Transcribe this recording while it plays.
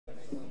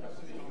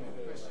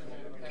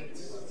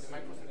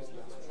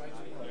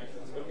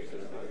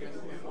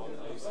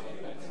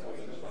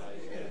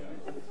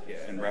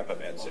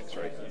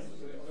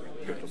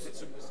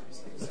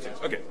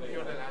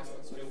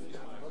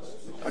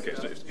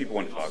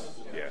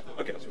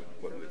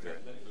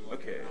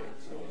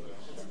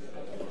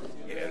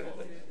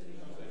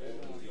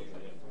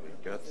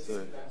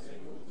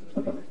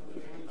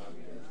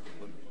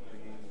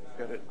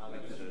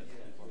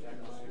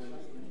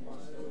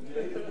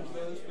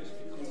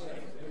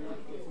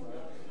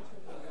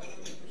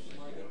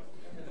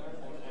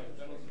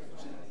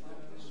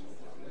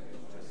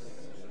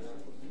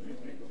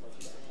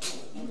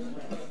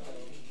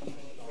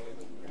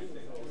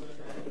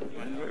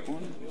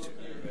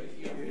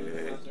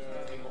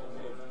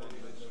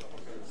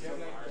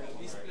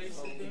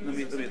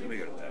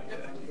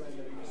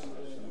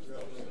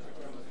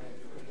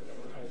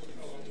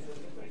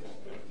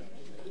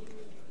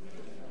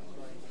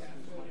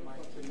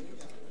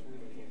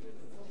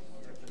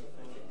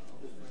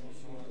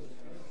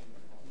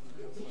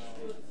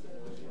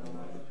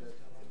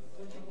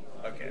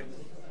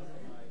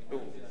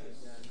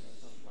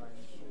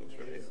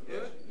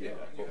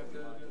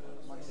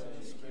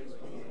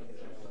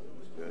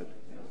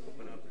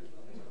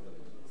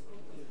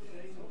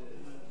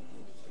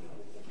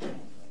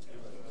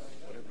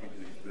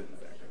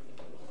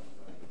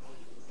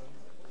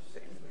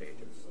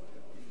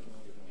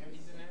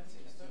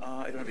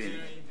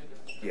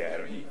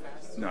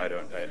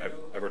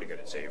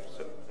saved,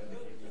 so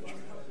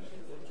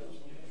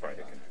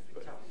Friday can.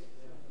 But I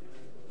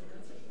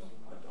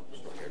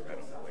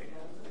don't know. Wait,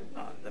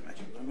 that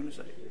matches what I'm going to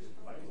say.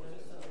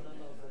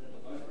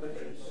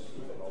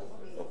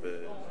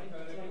 Open.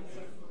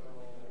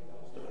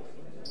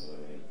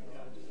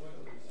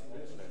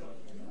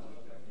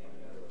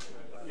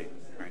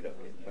 Trying to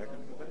update the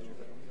background of the picture.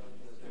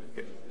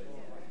 Okay.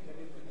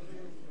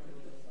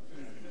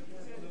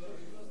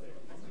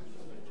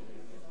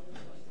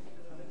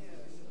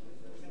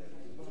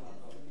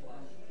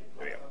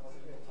 There we go.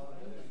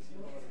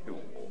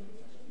 Cool.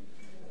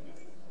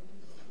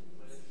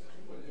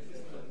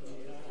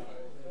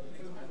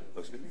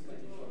 Looks good.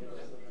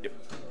 Yep.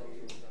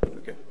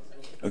 Okay.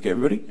 Okay,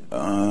 everybody.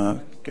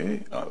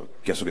 Okay.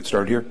 Guess we'll get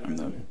started here.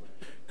 I'm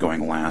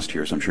going last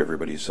here, so I'm sure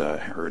everybody's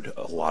heard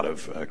a lot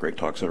of great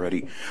talks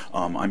already.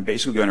 I'm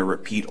basically going to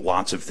repeat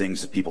lots of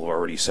things that people have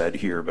already said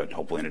here, but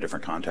hopefully in a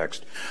different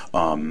context.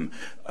 I'm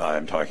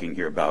talking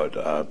here about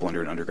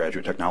Blender and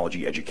undergraduate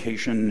technology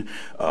education.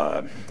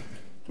 I'm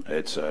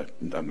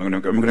going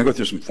to go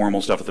through some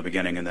formal stuff at the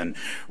beginning and then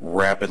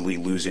rapidly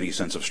lose any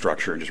sense of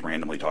structure and just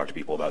randomly talk to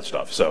people about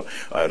stuff. So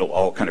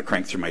I'll kind of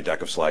crank through my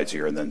deck of slides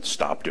here and then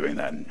stop doing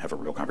that and have a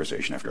real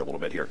conversation after a little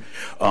bit here.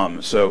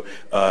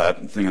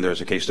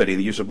 There's a case study in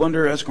the use of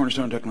Blender as a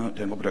cornerstone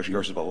technical production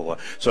courses, blah, blah, blah.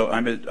 So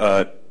I'm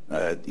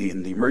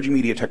in the Emerging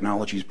Media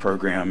Technologies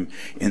program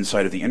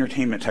inside of the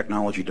Entertainment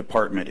Technology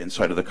Department,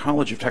 inside of the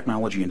College of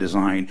Technology and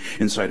Design,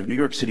 inside of New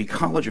York City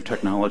College of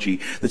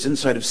Technology, that's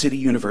inside of City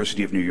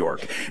University of New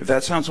York. If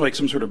that sounds like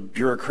some sort of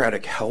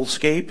bureaucratic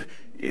hellscape,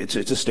 it's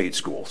a state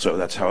school, so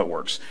that's how it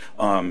works.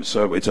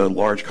 So it's a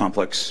large,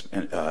 complex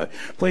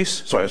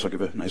place. So I also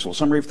give a nice little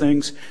summary of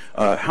things.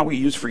 How we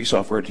use free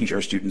software to teach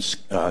our students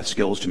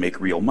skills to make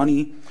real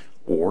money,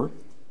 or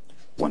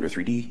Blender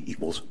 3D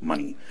equals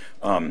money.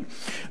 My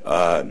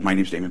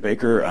name is Damon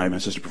Baker. I'm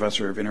Assistant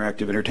Professor of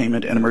Interactive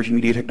Entertainment and Emerging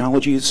Media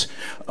Technologies.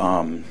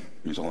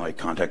 There's all my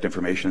contact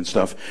information and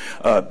stuff.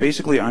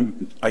 Basically,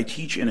 I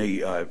teach in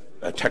a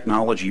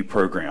technology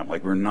program.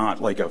 Like, we're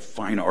not like a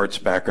fine arts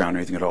background or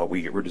anything at all.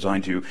 We're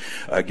designed to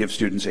give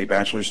students a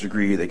bachelor's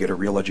degree. They get a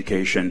real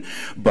education,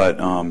 but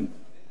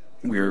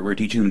we're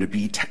teaching them to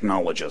be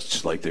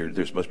technologists. Like, they're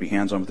supposed to be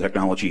hands-on with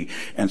technology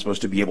and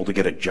supposed to be able to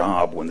get a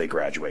job when they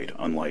graduate,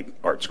 unlike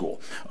art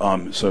school.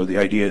 So the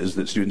idea is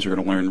that students are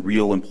going to learn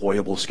real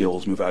employable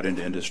skills, move out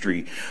into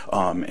industry.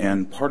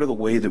 And part of the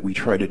way that we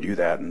try to do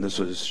that, and this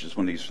is just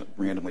one of these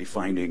randomly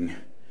finding, I'm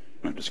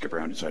going to skip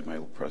around inside my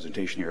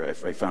presentation here.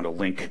 I found a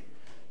link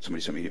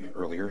somebody sent me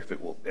earlier, if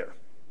it will, there,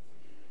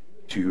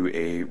 to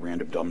a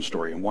random dumb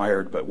story in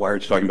Wired, but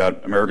Wired's talking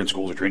about American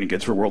schools are training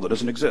kids for a world that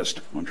doesn't exist.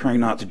 I'm trying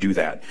not to do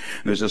that.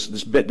 And there's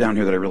this bit down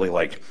here that I really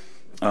liked.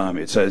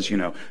 It says,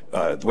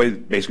 the way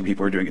basically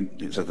people are doing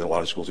it, that a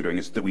lot of schools are doing,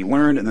 is that we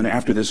learn, and then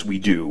after this we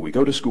do. We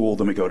go to school,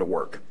 then we go to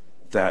work.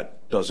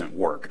 That doesn't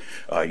work.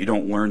 You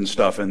don't learn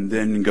stuff and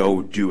then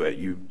go do it.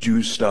 You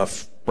do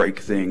stuff, break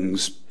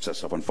things, set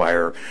stuff on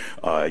fire,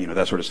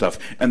 that sort of stuff,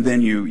 and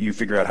then you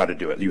figure out how to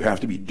do it. You have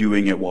to be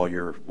doing it while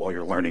you're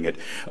learning it,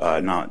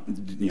 not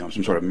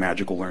some sort of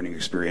magical learning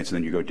experience, and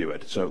then you go do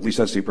it. So at least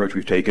that's the approach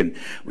we've taken.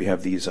 We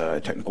have these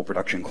technical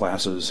production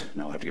classes.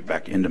 Now I'll have to get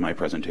back into my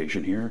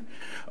presentation here,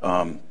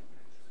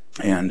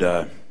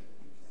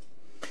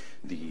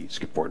 the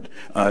skip board.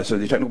 So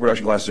the technical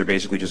production classes are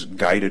basically just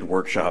guided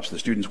workshops. The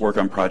students work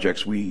on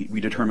projects. We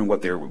determine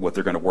what they're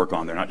going to work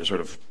on. They're not just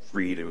sort of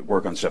free to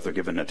work on stuff. They're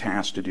given a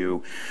task to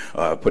do,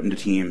 put into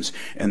teams,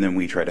 and then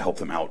we try to help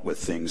them out with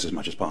things as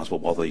much as possible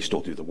while they still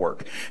do the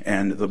work.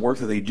 And the work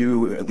that they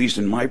do, at least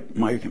in my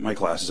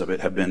classes of it,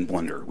 have been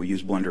Blender. We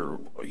use Blender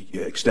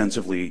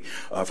extensively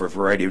for a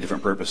variety of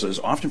different purposes,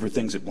 often for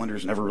things that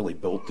Blender's never really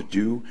built to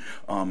do.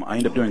 I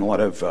end up doing a lot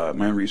of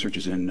my own research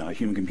is in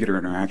human-computer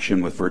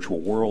interaction with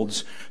virtual worlds.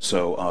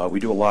 So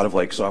we do a lot of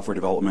like software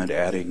development,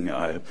 adding,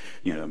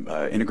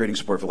 integrating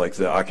support for like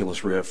the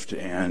Oculus Rift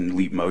and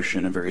Leap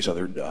Motion and various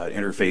other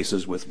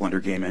interfaces with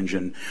Blender Game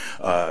Engine.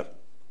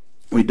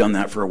 We'd done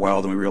that for a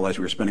while, then we realized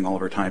we were spending all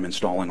of our time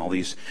installing all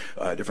these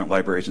different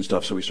libraries and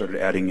stuff, so we started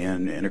adding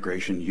in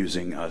integration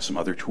using some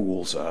other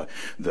tools,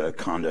 the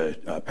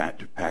Conda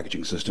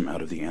packaging system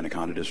out of the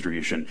Anaconda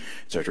distribution,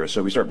 et cetera.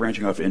 So we start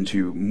branching off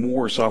into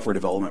more software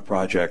development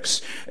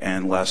projects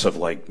and less of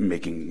like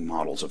making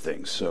models of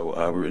things.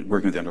 So we're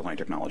working with the underlying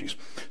technologies.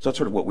 So that's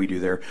sort of what we do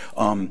there.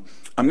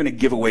 I'm going to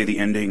give away the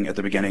ending at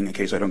the beginning in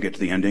case I don't get to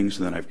the ending,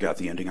 so then I've got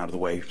the ending out of the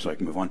way so I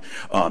can move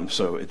on.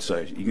 So it's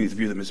you can either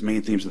view them as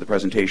main themes of the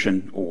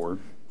presentation or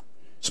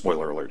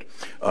spoiler alert.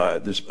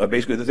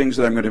 Basically the things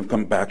that I'm going to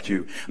come back to,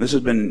 and this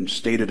has been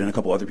stated in a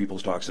couple other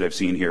people's talks that I've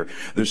seen here,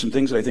 there's some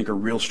things that I think are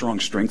real strong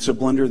strengths of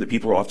Blender that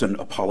people are often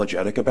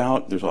apologetic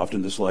about. There's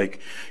often this like,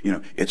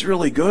 it's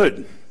really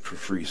good for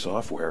free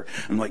software.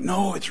 I'm like,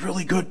 no, it's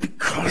really good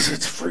because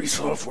it's free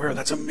software.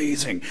 That's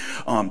amazing.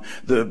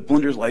 The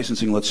Blender's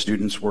licensing lets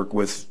students work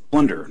with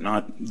Blender,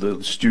 not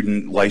the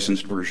student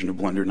licensed version of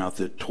Blender, not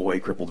the toy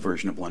crippled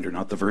version of Blender,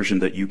 not the version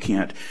that you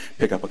can't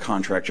pick up a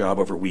contract job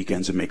over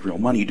weekends and make real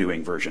money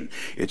doing version.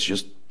 It's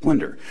just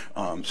Blender.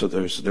 So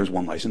there's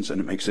one license, and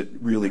it makes it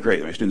really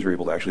great. My students are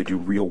able to actually do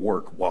real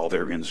work while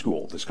they're in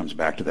school. This comes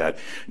back to that,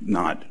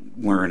 not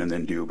learn and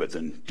then do, but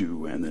then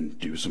do and then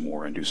do some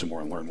more and do some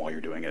more and learn while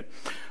you're doing it.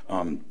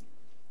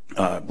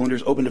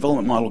 Blender's open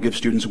development model gives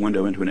students a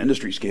window into an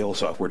industry-scale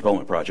software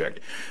development project.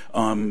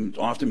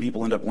 Often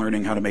people end up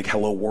learning how to make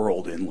Hello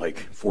World in like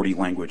 40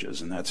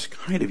 languages, and that's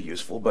kind of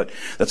useful, but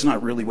that's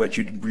not really what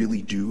you'd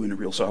really do in a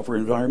real software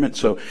environment.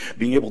 So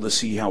being able to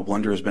see how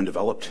Blender has been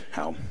developed,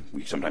 how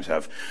we sometimes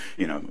have,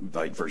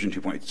 like version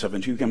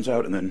 2.72 comes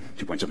out, and then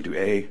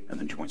 2.72a, and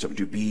then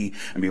 2.72b,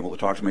 and be able to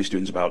talk to my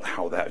students about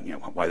how that,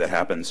 why that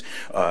happens,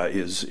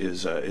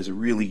 is a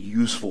really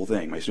useful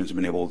thing. My students have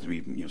been able to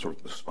be, sort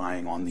of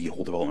spying on the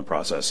whole development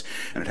process,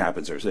 and it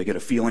happens there. So they get a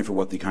feeling for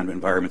what the kind of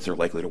environments they're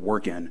likely to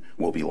work in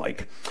will be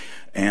like.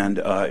 And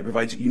it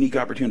provides unique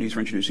opportunities for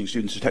introducing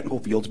students to technical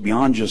fields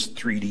beyond just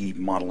 3D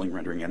modeling,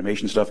 rendering,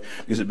 animation stuff,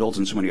 because it builds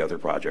in so many other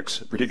projects,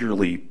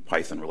 particularly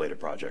Python-related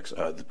projects.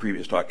 The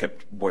previous talk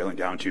kept boiling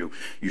down to,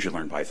 you should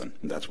learn Python.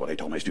 And that's what I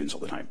tell my students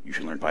all the time. You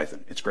should learn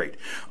Python. It's great.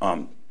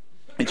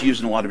 It's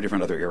used in a lot of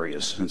different other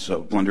areas, and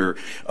so Blender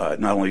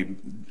not only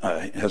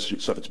has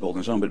stuff it's built on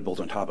its own, but it builds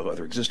on top of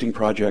other existing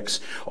projects.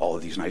 All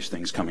of these nice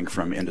things coming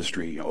from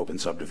industry, open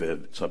subdiv,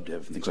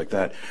 and things like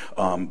that.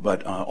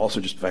 But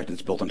also just the fact that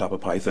it's built on top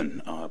of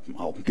Python.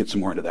 I'll get some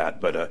more into that.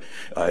 But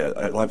I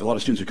have a lot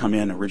of students who come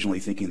in originally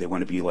thinking they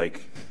want to be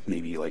like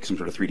maybe like some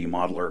sort of 3D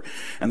modeler,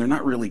 and they're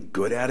not really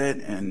good at it.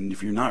 And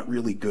if you're not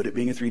really good at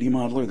being a 3D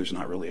modeler, there's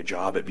not really a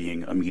job at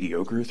being a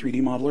mediocre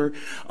 3D modeler.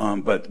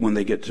 But when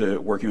they get to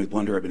working with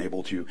Blender, I've been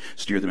able to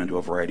steer them into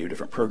a variety of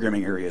different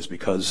programming areas,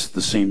 because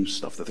the same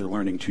stuff that they're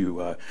learning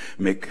to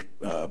make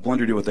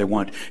Blender do what they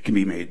want can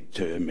be made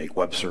to make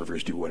web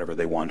servers do whatever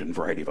they want and a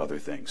variety of other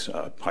things.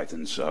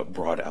 Python's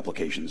broad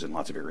applications in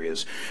lots of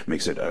areas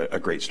makes it a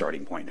great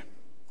starting point.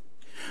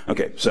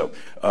 Okay, so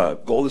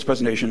goal of this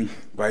presentation,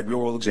 provide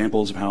real-world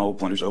examples of how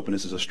Blender's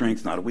openness is a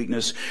strength, not a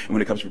weakness, and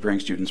when it comes to preparing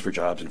students for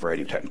jobs in a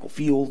variety of technical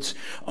fields.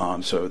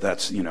 So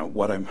that's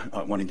what I'm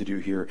wanting to do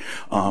here.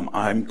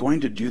 I'm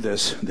going to do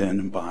this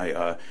then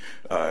by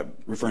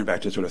referring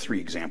back to sort of 3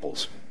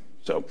 examples.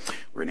 So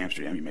we're in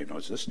Amsterdam, you may have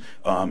noticed this.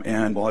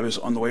 And while I was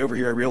on the way over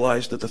here, I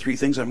realized that the 3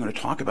 things I'm going to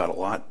talk about a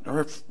lot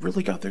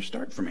really got their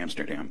start from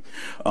Amsterdam.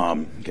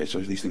 Okay, so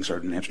these things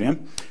started in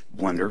Amsterdam.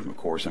 Blender, of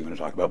course, I'm going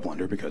to talk about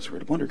Blender because we're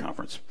at a Blender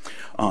conference.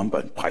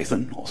 But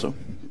Python also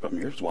from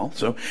here as well.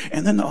 So,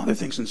 and then the other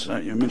thing, since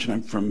you mentioned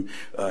I'm from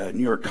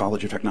New York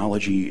College of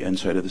Technology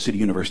inside of the City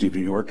University of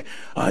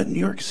New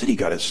York City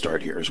got its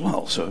start here as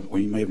well. So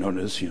we may have known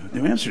it as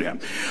New Amsterdam.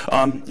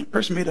 A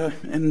person made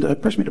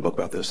a book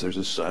about this. There's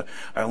this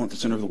island at the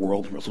center of the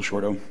world, Russell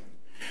Shorto.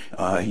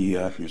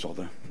 Here's all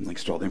the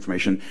links to all the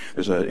information.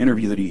 There's an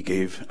interview that he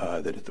gave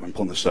that I'm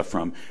pulling this stuff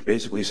from,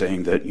 basically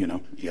saying that,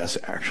 yes,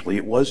 actually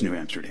it was New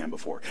Amsterdam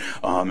before.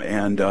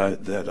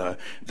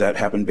 That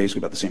happened basically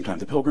about the same time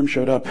the Pilgrims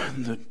showed up.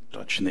 The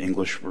Dutch and the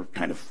English were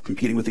kind of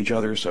competing with each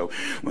other, so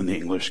when the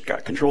English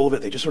got control of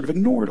it, they just sort of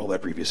ignored all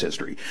that previous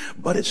history.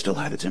 But it still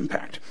had its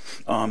impact.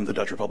 The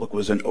Dutch Republic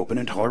was an open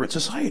and tolerant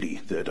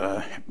society that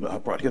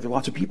brought together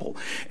lots of people.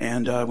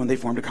 And when they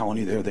formed a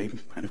colony there, they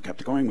kind of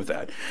kept going with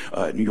that.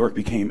 New York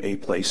became a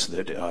place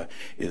that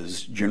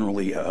is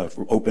generally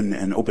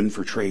open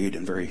for trade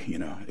and very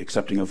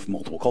accepting of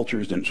multiple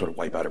cultures. Didn't sort of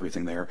wipe out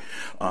everything there.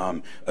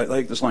 I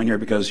like this line here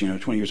because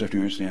 20 years after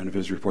New Amsterdam, it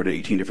was reported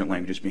 18 different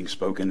languages being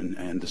spoken,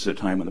 and this is a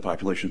time when the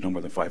population is no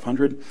more than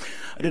 500.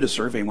 I did a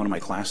survey in one of my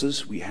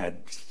classes. We had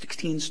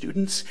 16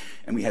 students,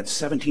 and we had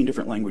 17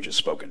 different languages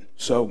spoken.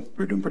 So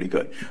we're doing pretty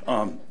good.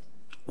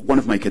 One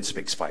of my kids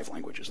speaks 5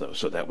 languages, though,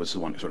 so that was the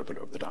one that sort of put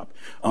it over the top.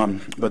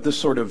 But this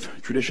sort of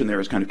tradition there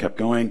has kind of kept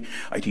going.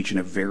 I teach in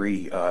a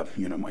very,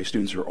 my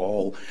students are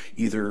all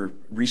either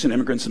recent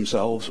immigrants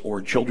themselves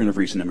or children of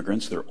recent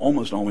immigrants. They're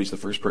almost always the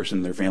first person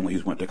in their family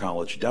who's went to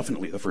college,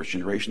 definitely the first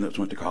generation that's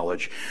went to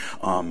college.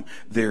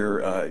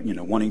 They're,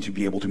 wanting to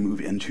be able to move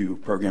into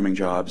programming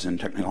jobs and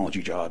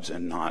technology jobs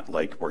and not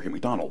like working at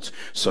McDonald's.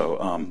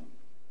 So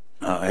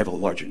I have a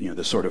large,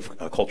 this sort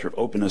of culture of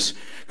openness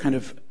kind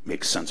of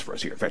makes sense for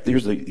us here. In fact,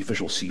 here's the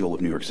official seal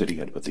of New York City. I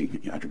had to put the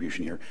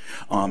attribution here.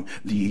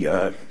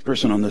 The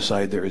person on this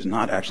side there is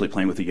not actually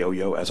playing with a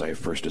yo-yo, as I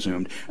first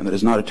assumed, and that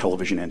is not a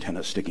television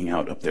antenna sticking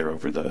out up there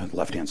over the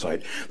left-hand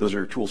side. Those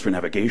are tools for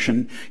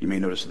navigation. You may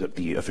notice that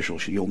the official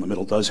shield in the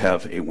middle does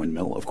have a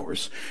windmill, of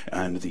course,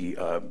 and the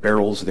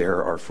barrels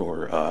there are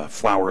for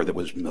flour that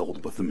was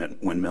milled with the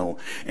windmill,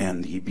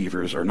 and the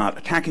beavers are not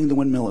attacking the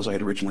windmill as I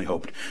had originally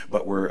hoped,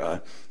 but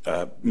were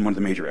one of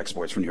the major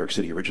exports from New York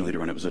City originally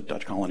when it was a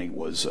Dutch colony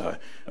was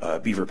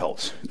beaver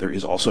pelts. There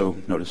is also,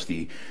 notice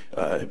the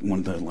one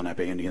of the Lenape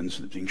Indians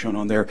being shown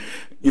on there.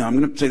 I'm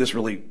going to say this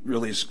really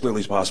as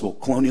clearly as possible.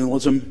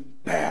 Colonialism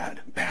bad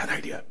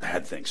idea,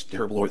 bad things,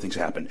 terrible things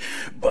happened.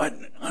 But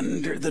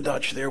under the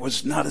Dutch, there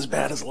was not as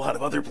bad as a lot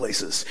of other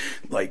places,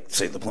 like,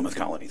 say, the Plymouth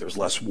colony. There was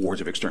less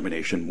wars of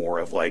extermination, more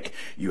of like,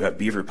 you have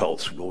beaver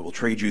pelts, we'll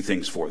trade you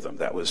things for them.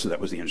 That was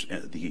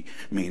the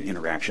main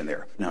interaction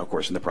there. Now, of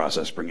course, in the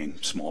process, bringing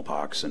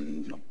smallpox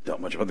and a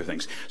bunch of other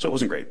things. So it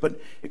wasn't great,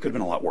 but it could have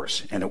been a lot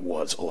worse, and it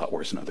was a lot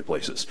worse in other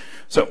places.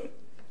 So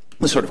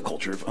this sort of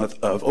culture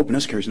of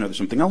openness carries into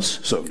something else.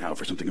 So now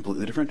for something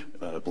completely different,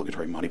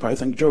 obligatory Monty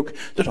Python joke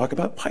to talk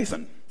about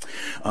Python.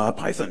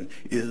 Python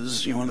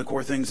is one of the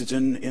core things that's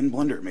in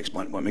Blender.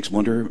 What makes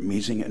Blender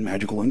amazing and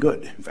magical and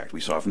good. In fact, we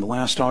saw from the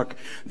last talk,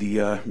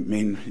 the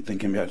main thing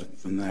came out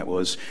from that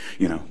was,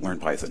 learn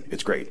Python.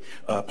 It's great.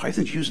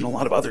 Python's used in a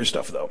lot of other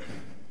stuff, though.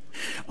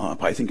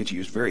 Python gets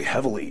used very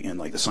heavily in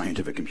like the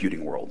scientific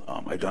computing world.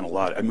 I've done a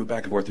lot. I moved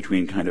back and forth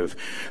between kind of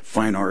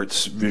fine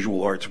arts,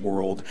 visual arts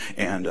world,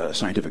 and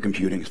scientific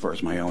computing as far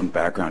as my own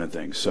background and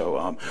things.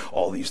 So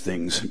all these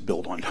things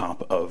build on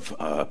top of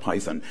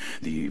Python.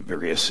 The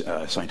various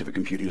scientific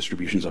computing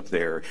distributions up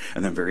there,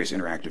 and then various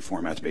interactive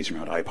formats based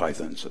around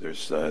IPython. So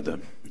there's the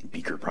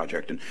Beaker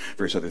project and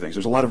various other things.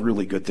 There's a lot of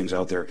really good things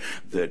out there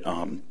that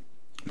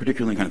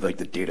particularly kind of like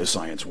the data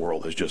science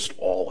world has just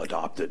all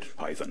adopted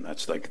Python.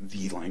 That's like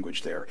the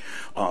language there.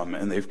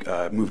 And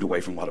they've moved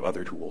away from a lot of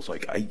other tools.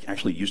 Like I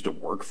actually used to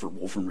work for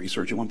Wolfram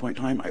Research at one point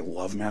in time. I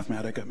love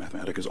Mathematica.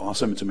 Mathematica is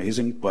awesome. It's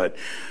amazing. But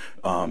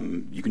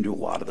you can do a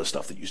lot of the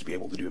stuff that used to be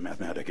able to do in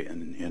Mathematica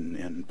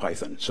in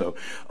Python. So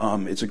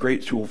it's a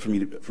great tool for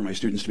me, for my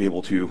students to be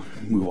able to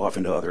move off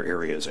into other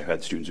areas. I've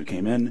had students who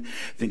came in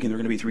thinking they're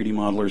going to be 3D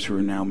modelers who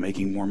are now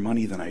making more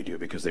money than I do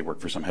because they work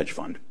for some hedge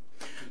fund.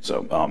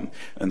 So,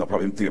 and they'll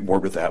probably get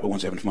bored with that, but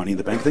once they have enough money in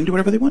the bank, they can do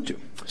whatever they want to.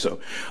 So,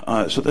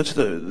 so that's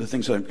the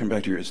things that I come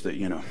back to here is that,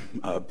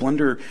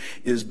 Blender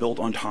is built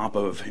on top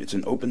of, it's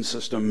an open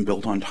system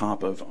built on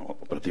top of, I'll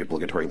put up the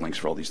obligatory links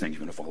for all these things, you're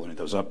going to follow any of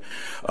those up.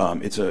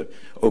 It's a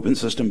open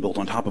system built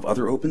on top of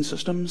other open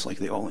systems, like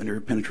they all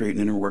interpenetrate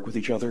and interwork with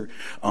each other.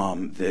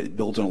 That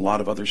builds on a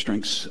lot of other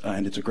strengths,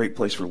 and it's a great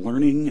place for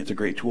learning. It's a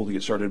great tool to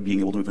get started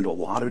being able to move into a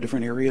lot of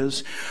different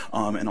areas,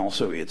 and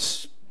also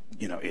it's,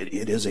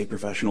 it is a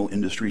professional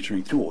industry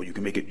strength tool. You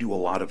can make it do a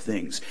lot of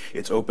things.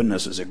 Its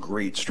openness is a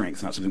great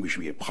strength, not something we should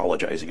be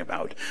apologizing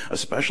about,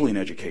 especially in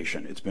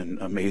education. It's been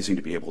amazing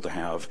to be able to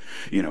have,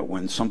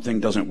 when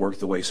something doesn't work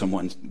the way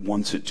someone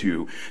wants it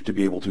to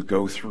be able to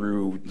go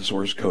through the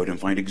source code and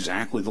find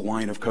exactly the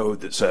line of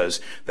code that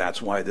says,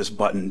 that's why this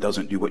button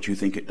doesn't do what you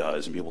think it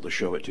does, and be able to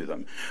show it to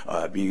them.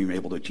 Being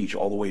able to teach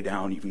all the way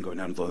down, even going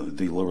down to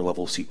the lower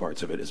level C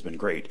parts of it has been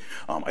great.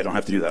 I don't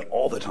have to do that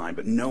all the time,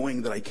 but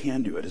knowing that I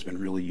can do it has been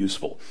really useful.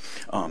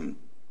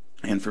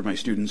 And for my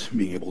students,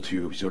 being able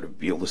to sort of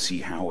be able to see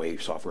how a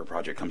software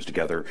project comes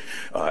together,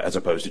 as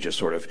opposed to just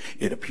sort of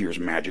it appears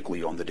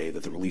magically on the day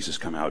that the releases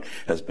come out,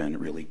 has been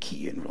really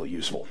key and really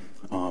useful.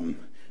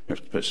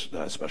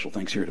 Special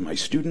thanks here to my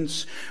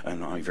students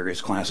and my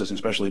various classes, and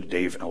especially to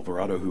Dave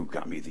Alvarado, who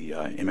got me the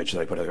image that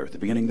I put out there at the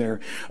beginning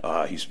there.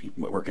 He's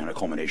working on a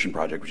culmination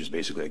project, which is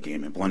basically a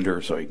game in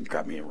Blender, so he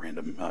grabbed me a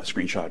random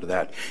screenshot of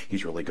that.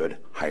 He's really good.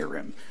 Hire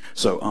him.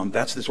 So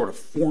that's the sort of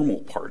formal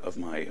part of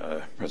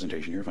my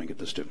presentation here. If I can get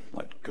this to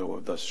let go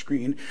of the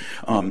screen.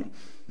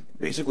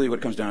 Basically, what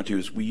it comes down to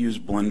is we use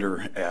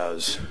Blender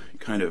as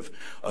kind of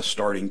a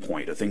starting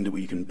point, a thing that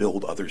we can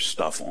build other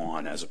stuff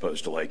on, as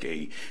opposed to like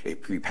a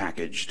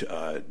prepackaged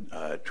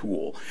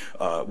tool,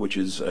 which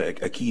is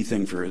a key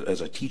thing as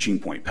a teaching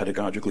point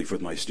pedagogically for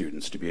my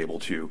students, to be able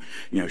to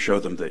show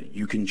them that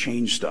you can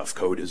change stuff.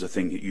 Code is a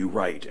thing that you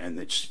write, and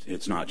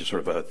it's not just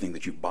sort of a thing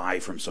that you buy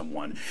from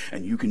someone,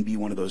 and you can be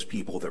one of those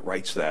people that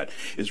writes that,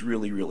 is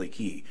really, really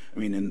key. I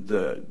mean,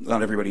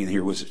 not everybody in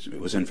here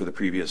was in for the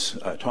previous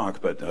talk,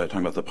 but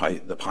talking about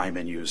the Py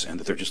menus, and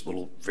that they're just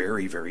little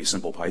very, very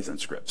simple Python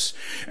scripts,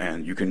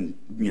 and you can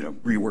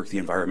rework the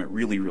environment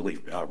really, really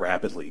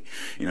rapidly.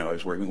 I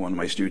was working with one of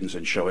my students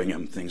and showing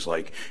him things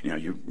like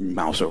you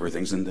mouse over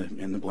things in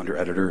the Blender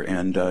editor,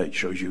 and it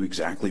shows you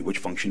exactly which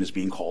function is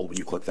being called when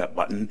you click that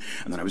button,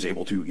 and then I was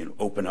able to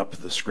open up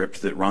the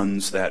script that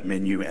runs that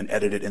menu and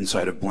edit it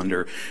inside of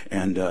Blender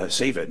and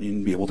save it,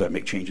 and be able to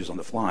make changes on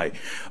the fly.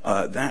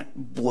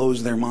 That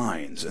blows their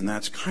minds, and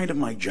that's kind of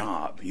my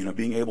job.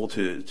 Being able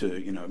to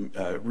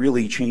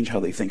really change how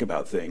they think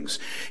about things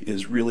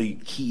is really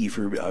key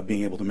for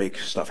being able to make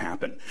stuff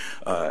happen.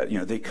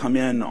 They come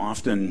in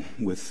often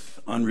with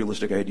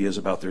unrealistic ideas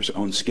about their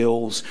own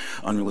skills,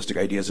 unrealistic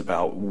ideas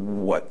about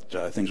what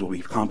things will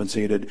be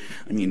compensated.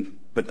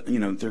 But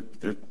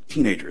they're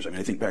teenagers.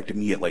 I think back to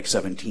me at like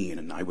 17,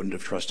 and I wouldn't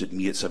have trusted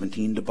me at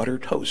 17 to butter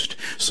toast.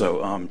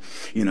 So, I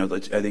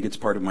think it's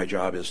part of my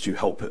job is to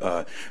help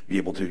be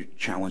able to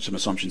challenge some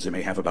assumptions they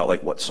may have about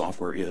like what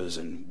software is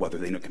and whether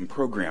they can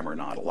program or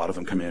not. A lot of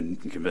them come in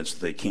convinced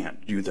that they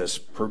can't do this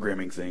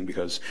programming thing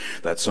because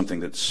that's something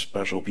that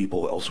special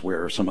people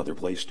elsewhere or some other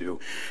place do,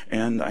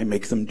 and I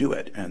make them do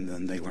it, and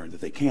then they learn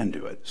that they can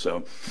do it.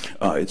 So,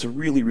 it's a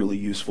really, really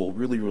useful,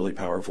 really, really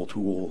powerful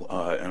tool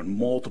on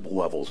multiple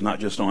levels, not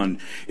just on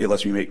it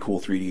lets me make cool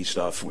 3D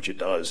stuff, which it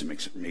does. It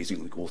makes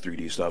amazingly cool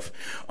 3D stuff.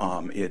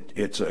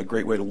 It's a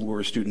great way to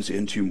lure students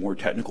into more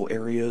technical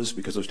areas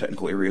because those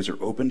technical areas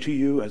are open to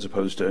you as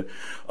opposed to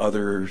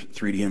other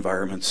 3D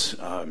environments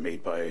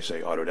made by,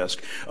 say, Autodesk.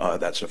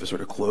 That stuff is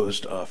sort of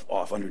closed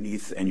off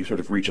underneath, and you sort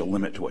of reach a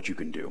limit to what you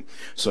can do.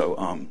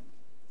 So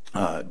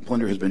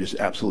Blender has been just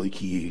absolutely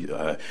key,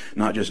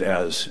 not just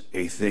as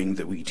a thing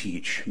that we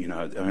teach.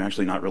 I'm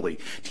actually not really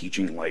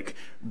teaching like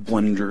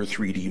Blender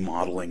 3D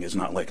modeling is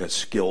not like a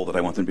skill that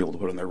I want them to be able to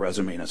put on their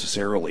resume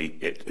necessarily.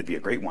 It'd be a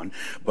great one,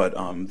 but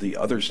the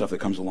other stuff that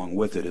comes along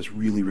with it is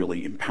really,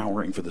 really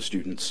empowering for the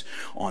students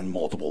on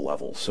multiple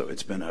levels. So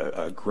it's been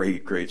a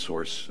great, great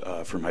source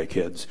for my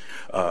kids.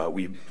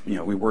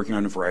 We're working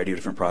on a variety of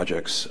different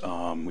projects.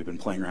 We've been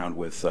playing around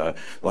with a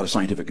lot of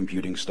scientific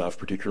computing stuff,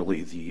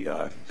 particularly the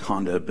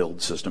Conda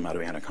build system out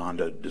of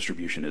Anaconda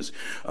distribution is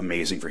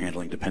amazing for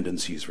handling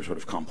dependencies for sort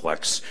of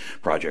complex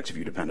projects. If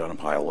you depend on a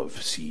pile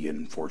of C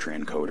and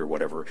Fortran code or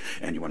whatever,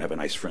 and you want to have a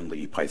nice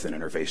friendly Python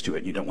interface to it,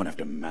 and you don't want to have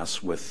to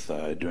mess with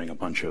doing a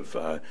bunch of,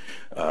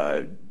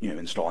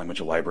 installing a bunch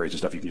of libraries and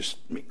stuff, you can just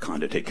make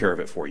Conda take care of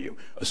it for you,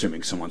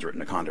 assuming someone's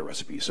written a Conda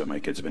recipe. So my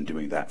kids have been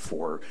doing that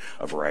for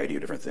a variety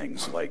of different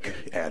things,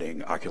 like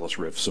adding Oculus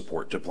Rift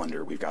support to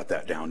Blender. We've got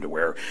that down to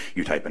where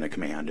you type in a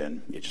command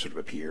and it just sort of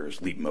appears,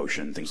 leap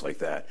motion, things like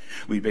that.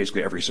 We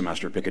basically every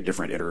semester pick a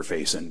different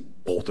interface and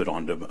bolt it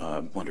onto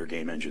Blender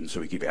Game Engine,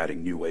 so we keep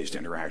adding new ways to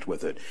interact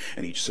with it.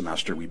 And each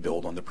semester we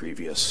build on the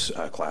previous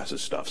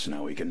class's stuff. So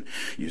now we can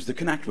use the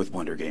Connect with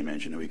Blender Game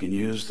Engine, and we can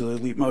use the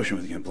Leap Motion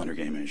with Blender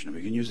Game Engine, and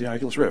we can use the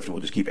Oculus Rift, and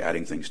we'll just keep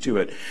adding things to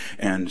it.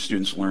 And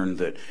students learn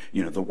that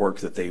the work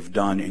that they've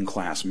done in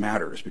class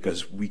matters,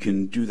 because we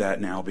can do that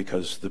now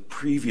because the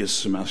previous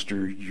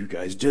semester you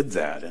guys did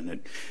that,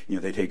 and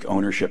they take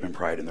ownership and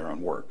pride in their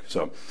own work.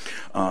 So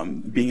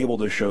being able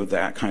to show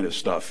that kind of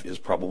stuff is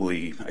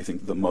probably, I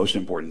think, the most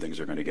important things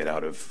they're going to get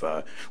out of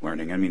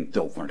learning. I mean,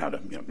 they'll learn how to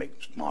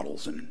make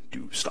models and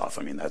do stuff.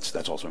 I mean,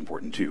 that's also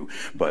important too.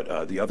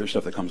 But the other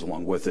stuff that comes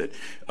along with it,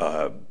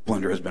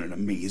 Blender has been an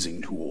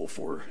amazing tool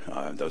for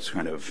those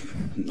kind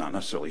of not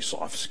necessarily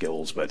soft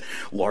skills, but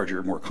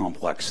larger, more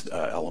complex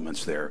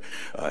elements there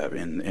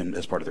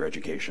as part of their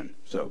education.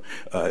 So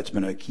it's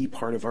been a key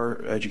part of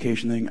our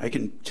education thing. I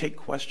can take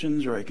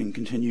questions, or I can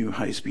continue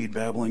high-speed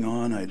babbling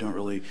on. I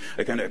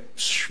kind of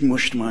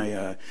smushed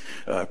my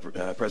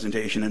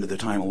presentation into the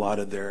time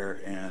allotted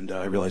there, and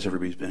I realize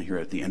everybody's been here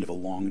at the end of a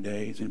long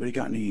day. Has anybody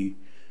got any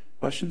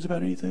questions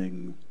about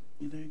anything?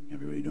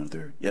 Everybody doing it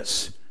there?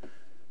 Yes.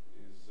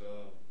 Is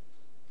a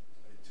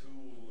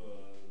tool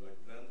like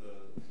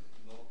Blender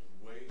not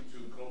way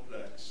too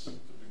complex to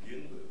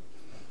begin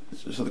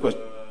with? So the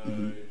question.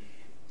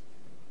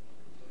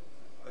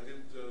 I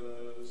did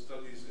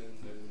studies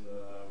in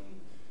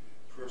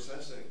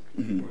processing,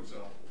 Mm-hmm. for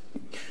example.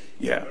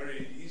 Yeah.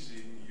 Very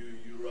easy.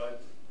 You write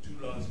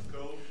 2 lines of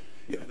code,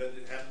 Yeah. and then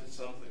it happens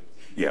something.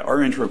 Yeah,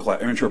 our intro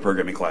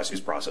programming class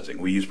is processing.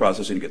 We use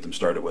processing to get them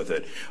started with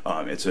it.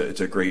 It's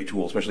a great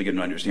tool, especially getting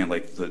to understand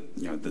like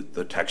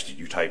the text that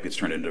you type gets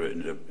turned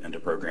into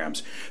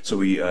programs. So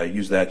we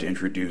use that to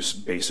introduce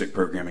basic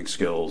programming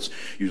skills.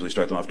 Usually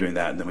start them off doing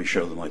that, and then we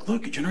show them like,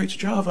 look, it generates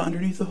Java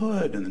underneath the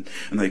hood, and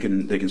they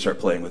can start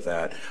playing with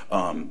that.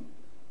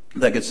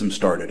 That gets them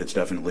started. It's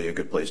definitely a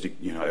good place to,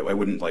 I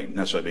wouldn't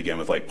necessarily begin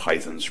with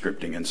Python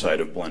scripting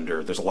inside of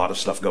Blender. There's a lot of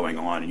stuff going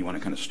on, and you want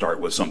to kind of start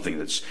with something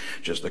that's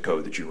just the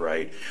code that you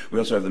write. We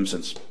also have them,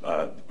 since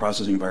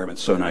processing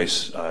environment's so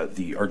nice,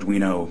 the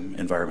Arduino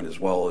environment as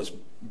well is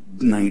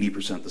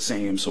 90% the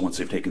same. So once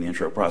they've taken the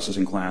intro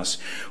processing class,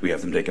 we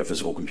have them take a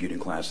physical computing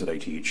class that I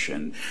teach,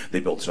 and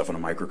they build stuff on a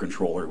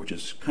microcontroller, which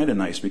is kind of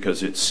nice because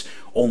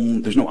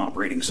there's no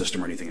operating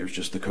system or anything. There's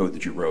just the code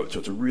that you wrote. So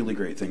it's a really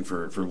great thing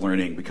for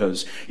learning,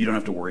 because you don't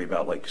have to worry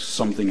about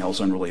something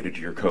else unrelated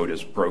to your code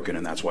is broken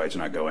and that's why it's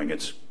not going.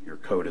 It's your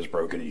code is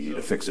broken and you need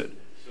to fix it.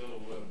 So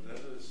that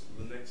is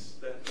the next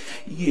step.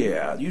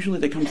 Yeah, usually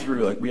they come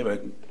through, we have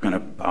a kind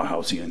of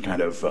Bauhausian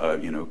kind of,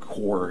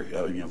 core,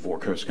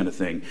 Vorkos kind of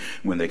thing.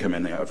 When they come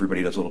in,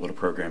 everybody does a little bit of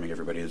programming,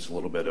 everybody has a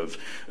little bit of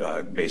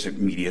basic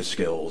media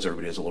skills,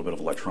 everybody has a little bit of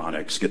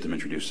electronics, get them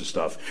introduced to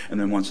stuff. And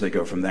then once they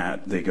go from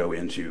that, they go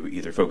into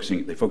either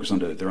they focus on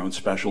their own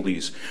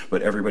specialties,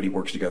 but everybody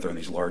works together on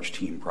these large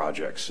team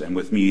projects. And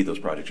with me, those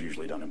projects are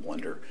usually done in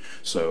Blender.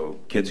 So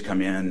kids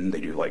come in, they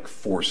do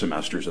 4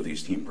 semesters of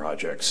these team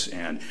projects,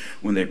 and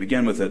when they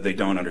begin with it, they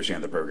don't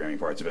understand the programming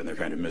parts of it, and they're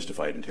kind of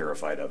mystified and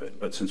terrified of it.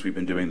 But since we've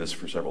been doing this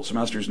for several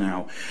semesters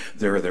now,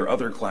 there are their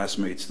other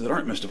classmates that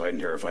aren't mystified and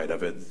terrified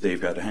of it.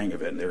 They've got a hang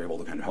of it, and they're able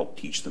to kind of help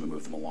teach them and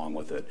move them along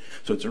with it.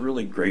 So it's a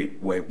really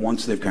great way,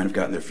 once they've kind of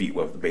gotten their feet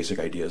with the basic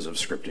ideas of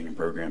scripting and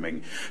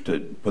programming, to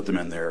put them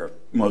in there.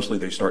 Mostly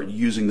they start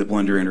using the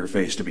Blender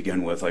interface to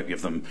begin with. I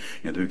give them,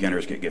 the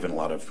beginners get given a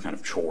lot of kind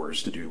of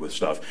chores to do with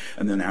stuff,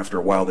 and then after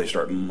a while they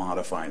start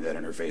modifying that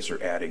interface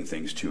or adding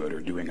things to it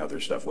or doing other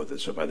stuff with it.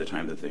 So by the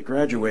time that they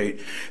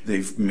graduate,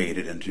 they've made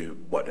it into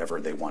into whatever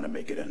they want to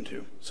make it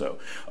into. So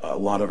a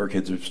lot of our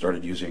kids have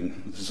started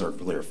using, this is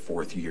their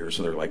 4th year,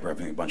 so they're like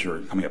having a bunch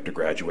of coming up to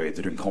graduate.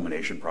 They're doing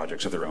culmination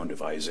projects of their own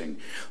devising.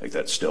 Like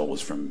that still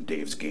was from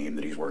Dave's game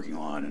that he's working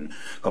on, and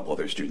a couple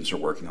other students are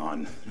working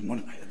on.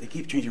 And they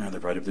keep changing around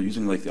their project. They're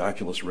using like the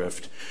Oculus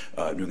Rift,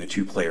 doing a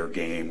 2-player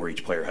game where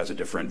each player has a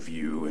different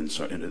view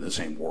into the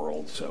same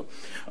world. So,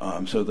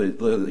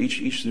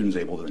 each student is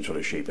able to then sort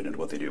of shape it into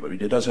what they do, but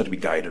it does have to be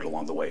guided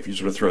along the way. If you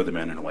sort of throw them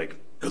in and are like,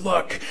 good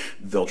luck,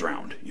 they'll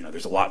drown. You know,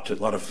 there's a lot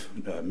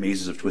of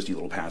mazes of twisty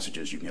little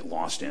passages you can get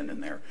lost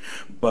in there.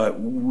 But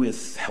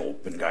with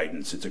help and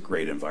guidance, it's a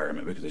great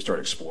environment because they start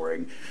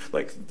exploring.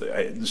 Like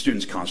the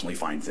students constantly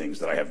find things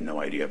that I have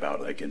no idea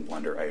about. Like in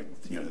Blender,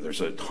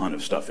 there's a ton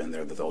of stuff in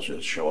there that they'll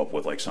just show up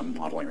with like some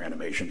modeling or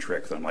animation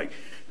trick that I'm like,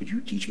 could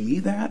you teach me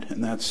that?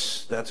 And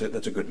that's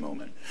a good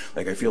moment.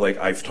 Like I feel like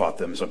I've taught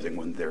them something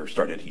when they're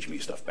starting to teach me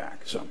stuff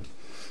back. So,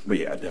 but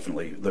yeah,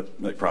 definitely the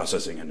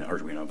processing and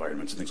Arduino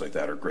environments and things like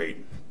that are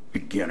great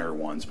beginner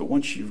ones. But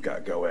once you've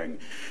got going,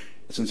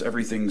 since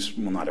everything's,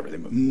 well, not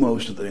everything, but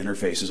most of the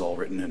interface is all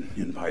written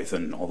in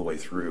Python all the way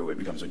through, it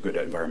becomes a good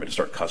environment to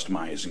start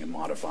customizing and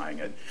modifying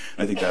it.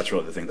 And I think that's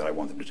really the thing that I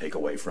want them to take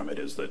away from it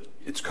is that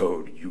it's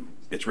code.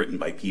 It's written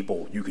by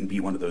people. You can be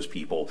one of those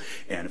people.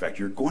 And in fact,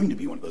 you're going to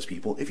be one of those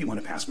people if you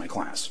want to pass my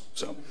class.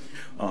 So,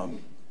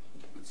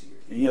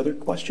 any other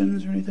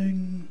questions or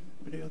anything?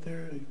 Anybody out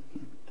there?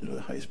 I did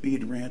a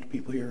high-speed rant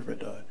people here,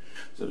 but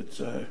so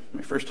it's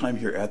my first time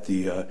here at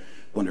the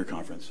Blender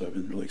conference. So I've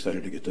been really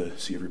excited to get to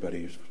see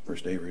everybody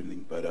first day or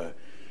anything. But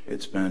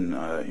it's been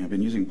I've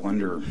been using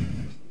Blender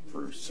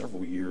for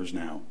several years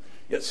now.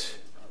 Yes.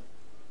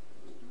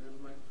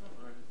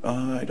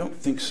 I don't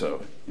think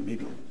so.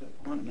 Maybe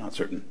I'm not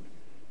certain.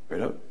 Right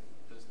up?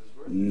 Does this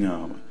work?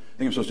 No. I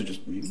think I'm supposed to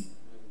just. Maybe?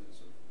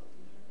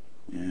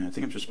 Yeah, I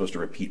think I'm just supposed to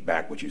repeat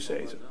back what you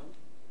say. So.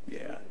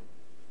 Yeah.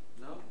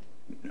 No.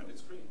 No.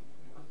 It's green.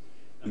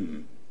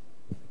 Mm-hmm.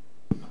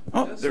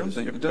 Oh, Yes, there's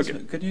it okay.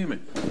 doesn't. Can you hear me?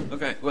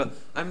 Okay. Well,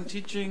 I'm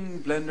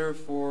teaching Blender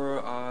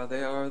for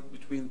they are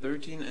between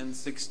 13 and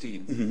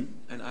 16, Mm-hmm.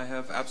 and I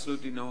have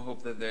absolutely no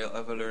hope that they'll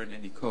ever learn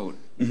any code.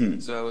 Mm-hmm.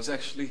 So I was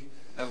actually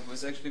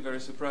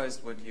very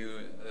surprised when you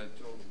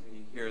told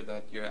me here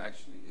that you're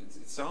actually.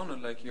 It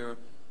sounded like you're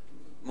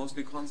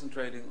mostly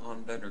concentrating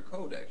on Blender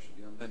code,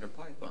 actually, on Blender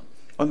Python.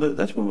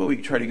 That's what we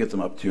try to get them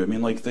up to. I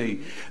mean, like if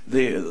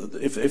they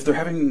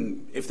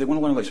want to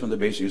learn like some of the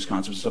basic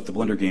concepts and stuff, the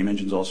Blender game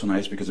engine is also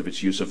nice because of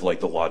its use of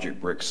like the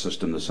logic bricks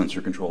system, the sensor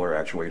controller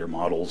actuator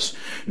models,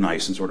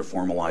 nice and sort of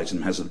formalized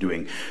and has them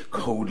doing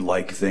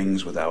code-like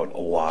things without a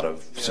lot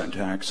of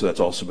syntax. So that's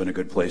also been a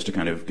good place to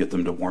kind of get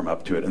them to warm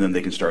up to it, and then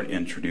they can start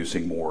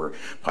introducing more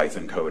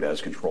Python code as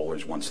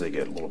controllers once they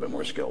get a little bit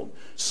more skilled.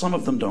 Some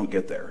of them don't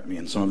get there. I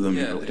mean, some of them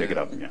really take it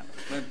up. Yeah.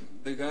 But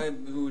the guy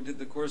who did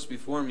the course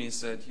before me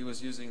said he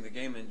was using the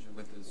game engine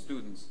with the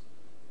students.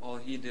 All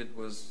he did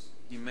was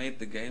he made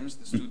the games,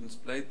 the students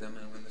played them,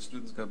 and when the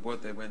students got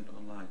bored, they went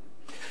online.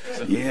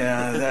 So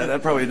Yeah,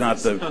 that probably not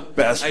the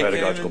best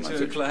pedagogical I came into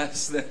message. a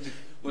class that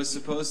was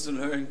supposed to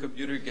learn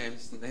computer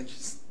games, and they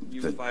just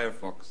used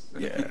Firefox. So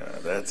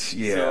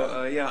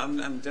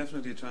I'm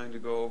definitely trying to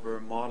go over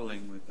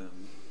modeling with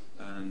them,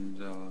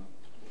 and.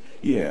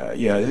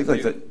 Yeah. I think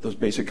like those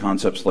basic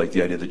concepts, like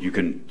the idea that you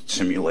can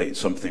simulate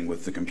something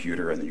with the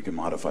computer and then you can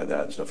modify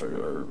that and stuff.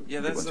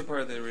 Yeah, that's the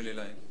part they really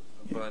like.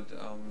 Yeah. But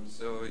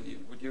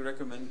would you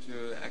recommend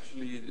to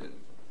actually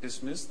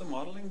dismiss the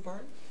modeling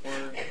part, or?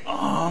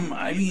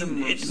 I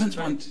mean, it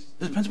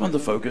depends on the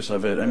focus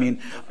of it. I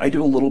mean, I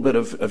do a little bit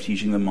of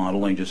teaching them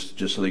modeling just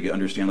so they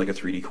understand like a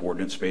 3D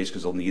coordinate space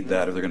because they'll need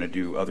that or they're going to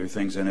do other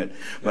things in it.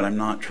 But I'm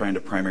not trying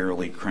to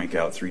primarily crank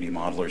out 3D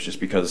modelers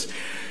just because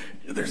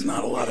there's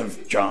not a lot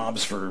of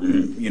jobs for,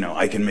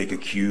 I can make a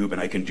cube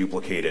and I can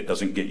duplicate it.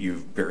 Doesn't get you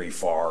very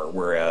far,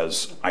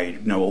 whereas I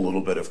know a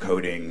little bit of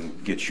coding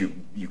gets you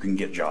can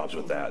get jobs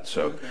with that.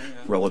 So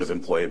relative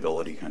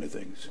employability kind of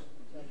things.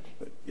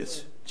 But,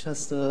 yes?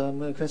 Just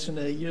a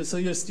question. So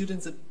your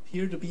students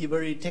appear to be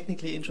very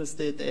technically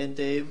interested and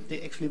they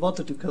actually want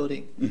to do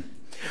coding.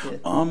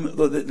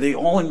 They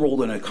all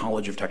enrolled in a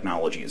college of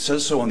technology. It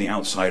says so on the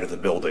outside of the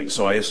building,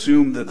 so I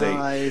assume that they.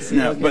 I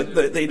see. Okay.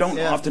 But they don't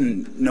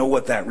often know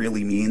what that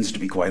really means, to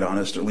be quite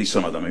honest. Or at least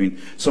some of them. I mean,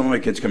 some of my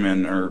kids come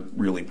in are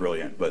really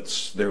brilliant,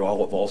 but they're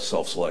all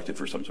self-selected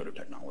for some sort of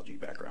technology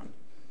background.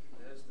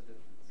 There's the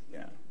difference.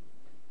 Yeah.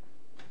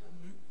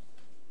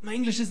 My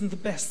English isn't the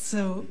best,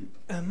 so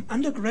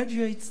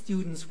undergraduate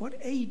students, what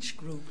age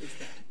group is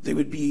that? They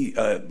would be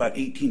about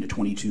 18 to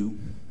 22.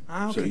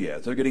 Okay. So yeah,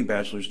 they're getting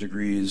bachelor's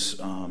degrees.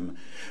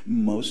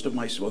 Most of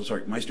my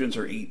students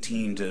are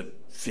 18 to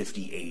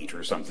 58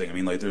 or something. I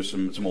mean, like there's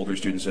some older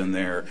students in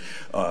there.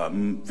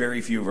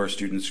 Very few of our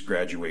students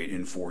graduate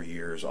in 4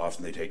 years.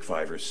 Often they take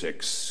 5 or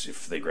 6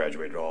 if they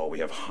graduate at all. We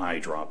have high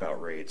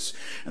dropout rates,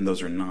 and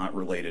those are not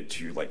related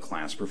to like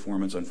class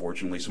performance.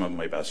 Unfortunately, some of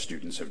my best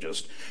students have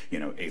just,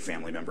 a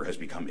family member has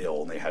become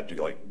ill and they had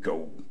to like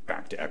go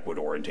back to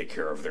Ecuador and take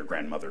care of their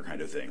grandmother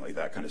kind of thing. Like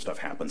that kind of stuff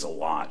happens a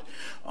lot.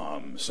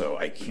 So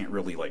I can't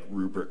really like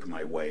rubric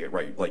my way,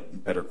 right?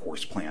 Like better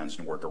course plans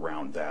and work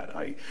around that.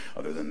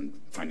 Other than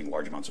finding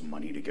large amounts of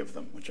money to give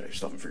them, which I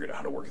still haven't figured out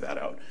how to work that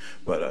out.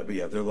 But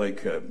yeah, they're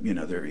like,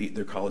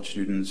 they're college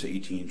students,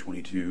 18,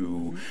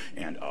 22,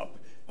 and up.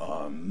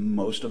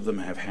 Most of them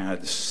have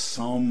had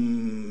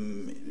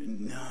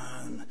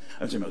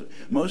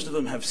most of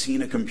them have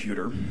seen a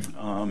computer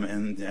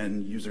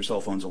and use their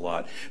cell phones a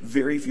lot.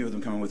 Very few of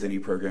them come in with any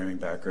programming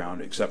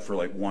background, except for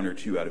like 1 or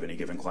 2 out of any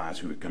given class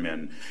who would come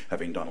in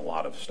having done a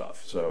lot of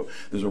stuff. So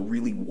there's a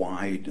really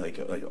wide, like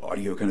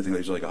audio kind of thing.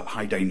 There's like a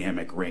high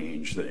dynamic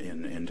range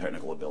in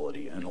technical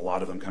ability, and a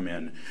lot of them come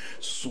in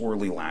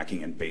sorely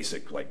lacking in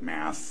basic like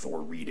math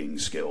or reading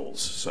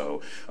skills.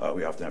 So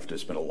we often have to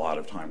spend a lot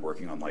of time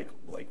working on like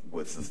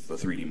with the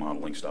 3D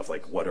modeling stuff,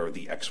 like what are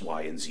the X,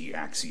 Y, and Z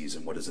axes,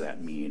 and what does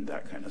that mean,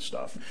 that kind of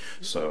stuff.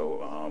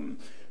 So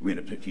we end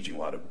up teaching a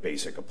lot of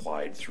basic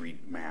applied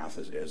 3D math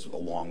as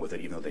along with it,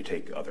 even though they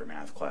take other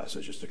math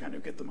classes, just to kind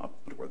of get them up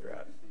to where they're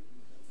at.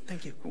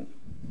 Thank you. Cool.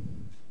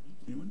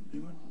 Anyone?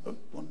 Oh,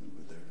 one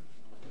over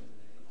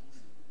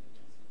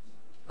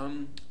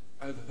there.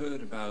 I've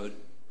heard about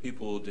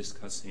people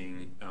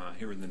discussing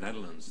here in the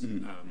Netherlands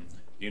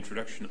the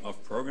introduction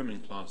of programming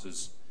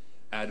classes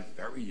at a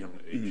very young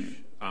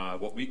age,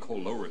 what we call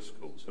lower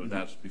school, so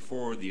that's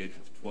before the age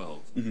of 12.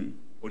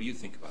 What do you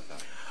think about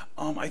that?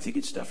 I think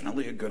it's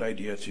definitely a good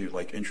idea to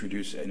like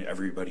introduce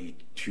everybody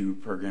to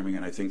programming,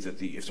 and I think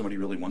that if somebody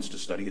really wants to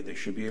study it, they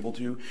should be able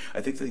to.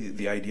 I think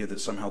the idea that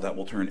somehow that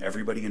will turn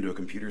everybody into a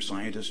computer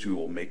scientist who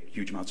will make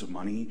huge amounts of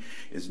money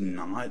is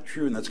not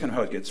true, and that's kind of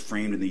how it gets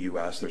framed in the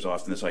U.S. There's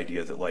often this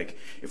idea that like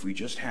if we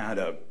just had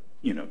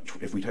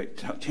if we take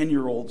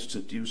 10-year-olds to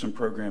do some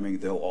programming,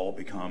 they'll all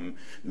become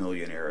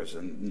millionaires,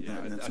 and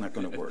that's not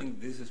going to work. I think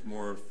this is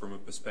more from a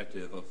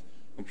perspective of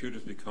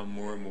computers become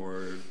more and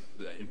more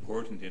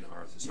important in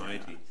our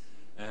society.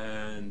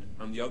 And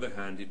on the other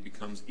hand, it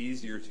becomes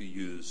easier to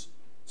use,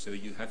 so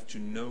you have to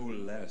know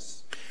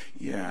less.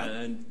 Yeah.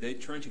 And they're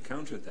trying to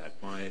counter that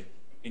by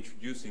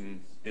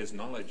introducing this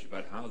knowledge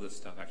about how this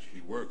stuff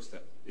actually works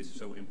that is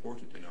so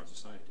important in our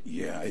society.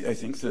 Yeah, I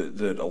think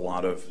that a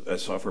lot of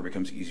as software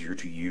becomes easier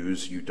to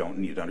use, you don't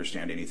need to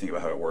understand anything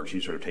about how it works. You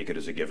sort of take it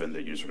as a given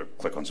that you sort of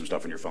click on some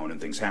stuff on your phone and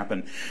things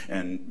happen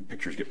and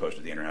pictures get posted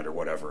to the internet or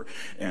whatever.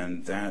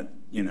 And that,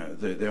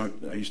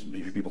 I used to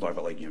hear people talk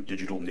about like,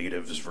 digital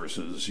natives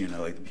versus,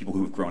 like the people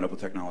who have grown up with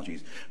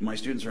technologies. My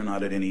students are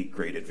not at any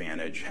great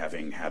advantage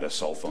having had a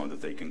cell phone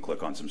that they can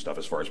click on some stuff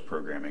as far as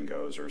programming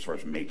goes or as far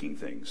as making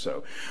things.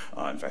 So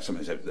in fact,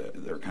 sometimes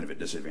they're kind of at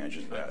disadvantage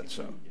of that.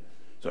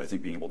 So I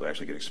think being able to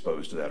actually get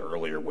exposed to that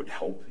earlier would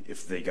help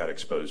if they got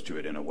exposed to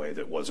it in a way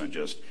that wasn't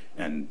just,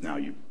 and now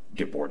you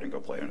get bored and go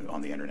play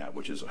on the internet,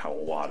 which is how a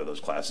lot of those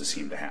classes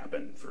seem to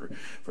happen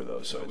for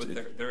those. So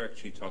but they're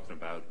actually talking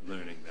about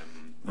learning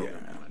them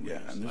programming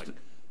languages. And like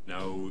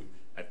now,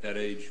 at that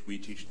age, we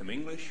teach them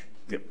English.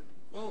 Yep.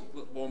 Well,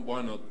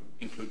 why not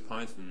include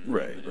Python in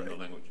the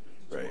language?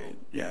 Right.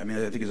 Yeah. I mean,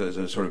 I think it's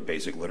a sort of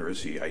basic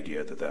literacy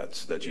idea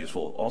that's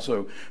useful.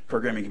 Also,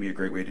 programming can be a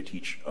great way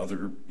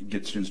to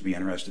get students to be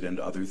interested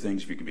into other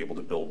things. If you can be able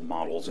to build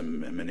models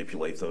and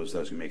manipulate those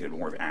can make it a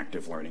more of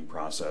active learning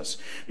process.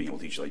 Being able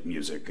to teach like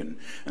music and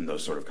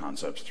those sort of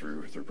concepts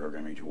through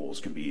programming tools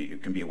can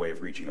be a way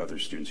of reaching other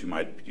students who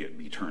might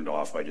be turned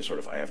off by just sort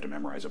of I have to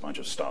memorize a bunch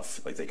of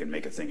stuff. Like they can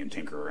make a thing and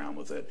tinker around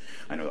with it.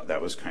 I know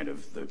that was kind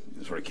of the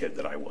sort of kid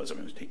that I was.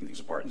 I was taking things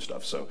apart and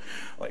stuff. So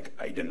like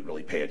I didn't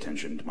really pay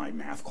attention to my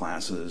math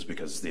classes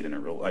because they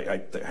didn't really.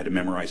 I had to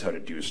memorize how to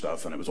do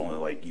stuff, and it was only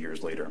like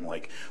years later I'm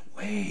like,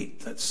 wait,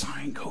 that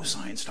sine,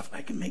 cosine stuff,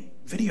 I can make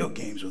video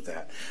games with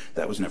that.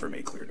 That was never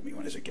made clear to me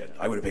when I was a kid.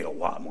 I would have paid a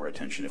lot more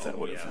attention if that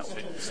would have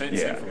helped. Same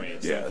for me.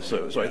 Yeah.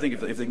 So I think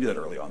if they do that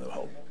early on, they'll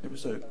help. There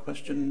was a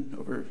question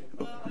over.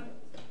 Well,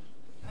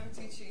 I'm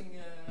teaching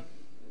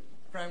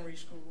primary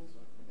school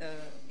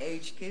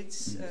age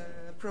kids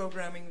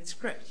programming with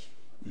Scratch.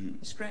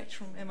 Scratch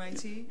from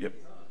MIT. Yep.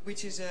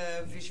 Which is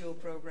a visual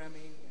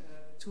programming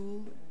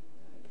tool.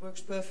 It works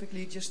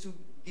perfectly just to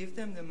give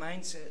them the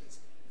mindset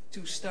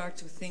to start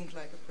to think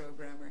like a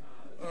programmer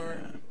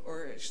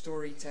or a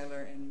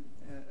storyteller and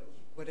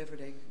whatever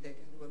they can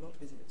do a lot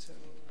with it. So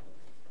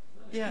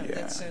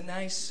that's a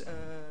nice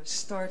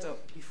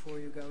startup before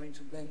you go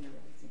into Blender.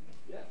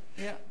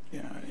 Yeah.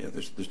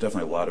 There's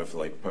definitely a lot of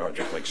like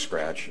projects like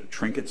Scratch.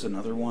 Trinket's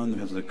another one that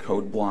has the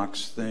code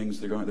blocks things.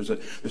 There's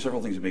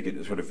several things that make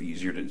it sort of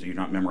easier to. You're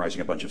not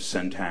memorizing a bunch of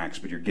syntax,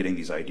 but you're getting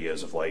these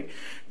ideas of like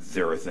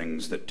there are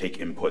things that take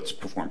inputs,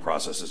 perform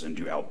processes, and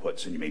do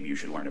outputs, and maybe you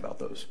should learn about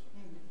those.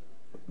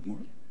 More?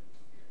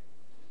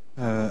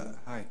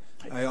 Hi.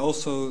 I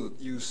also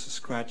use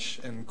Scratch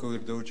and Coder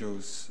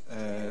Dojos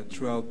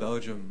throughout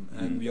Belgium,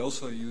 and we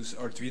also use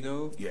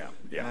Arduino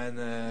and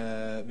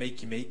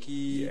Makey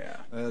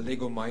Makey,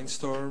 Lego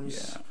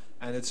Mindstorms,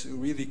 and it's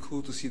really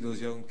cool to see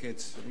those young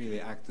kids really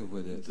active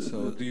with it.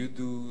 So do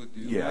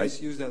you guys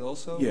use that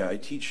also? Yeah, I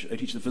teach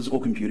the physical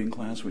computing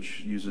class, which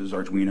uses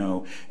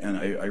Arduino, and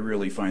I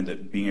really find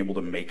that being able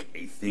to make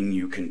a thing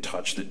you can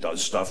touch that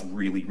does stuff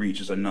really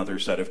reaches another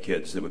set of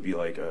kids that would be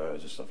like,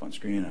 is this stuff on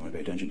screen? I want to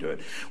pay attention to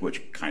it,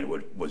 which kind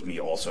of was me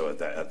also at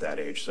that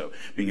age. So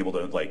being able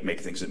to like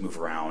make things that move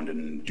around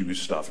and do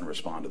stuff and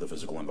respond to the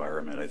physical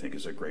environment, I think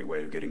is a great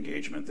way to get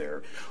engagement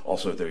there.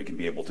 Also, they can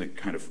be able to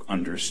kind of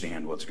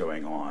understand what's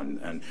going on.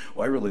 And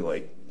I really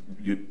like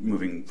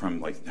moving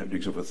from like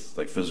doing stuff with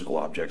like physical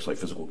objects, like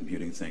physical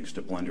computing things,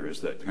 to Blender is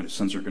that kind of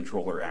sensor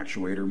controller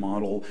actuator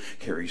model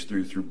carries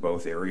through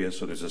both areas.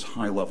 So there's this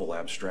high level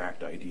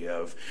abstract idea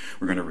of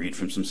we're going to read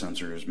from some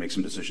sensors, make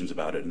some decisions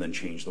about it, and then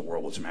change the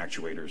world with some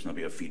actuators, and there'll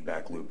be a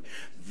feedback loop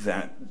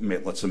that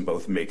lets them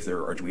both make their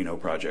Arduino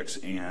projects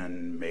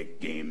and make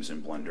games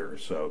in Blender.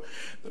 So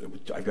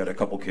I've got a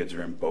couple kids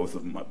who are in both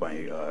of my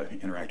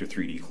interactive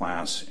 3D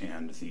class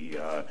and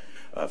the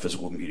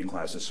physical computing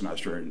class this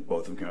semester, and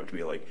both of them came up to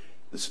me like,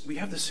 we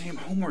have the same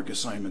homework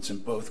assignments in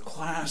both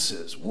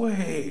classes.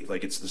 Wait,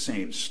 like it's the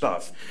same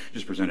stuff,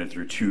 just presented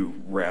through two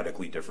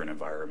radically different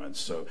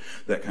environments. So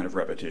that kind of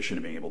repetition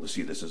and being able to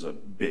see this as a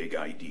big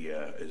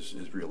idea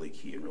is really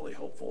key and really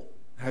helpful.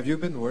 Have you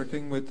been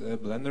working with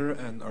Blender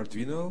and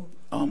Arduino?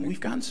 We've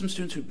gotten some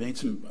students who've made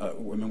some,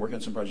 we've been working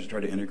on some projects to try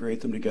to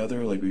integrate them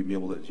together. Like we'd be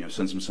able to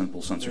send some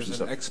simple sensors and stuff.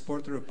 There's an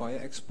exporter, a PI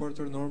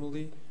exporter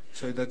normally,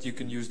 so that you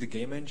can use the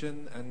game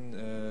engine and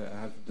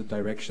have the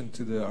direction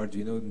to the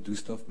Arduino and do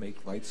stuff,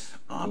 make lights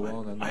go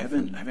on and I off.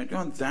 haven't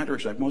gone that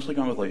direction. I've mostly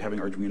gone with like having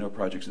Arduino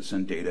projects that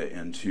send data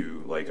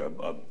into like a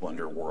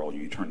Blender world.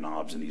 You turn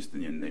knobs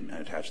and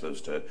attach those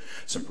to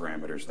some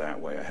parameters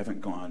that way. I haven't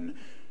gone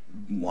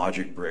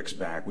logic bricks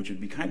back, which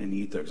would be kind of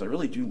neat though, because I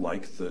really do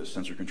like the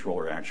sensor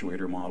controller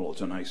actuator model.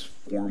 It's a nice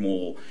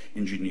formal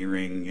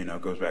engineering,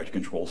 goes back to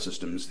control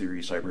systems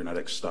theory,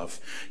 cybernetics stuff.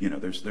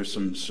 There's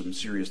some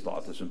serious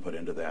thought that's been put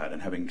into that,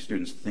 and having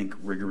students think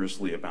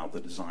rigorously about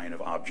the design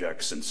of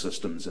objects and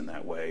systems in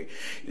that way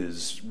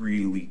is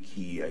really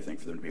key, I think,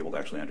 for them to be able to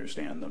actually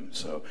understand them.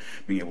 So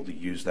being able to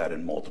use that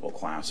in multiple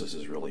classes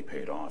has really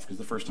paid off, because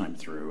the first time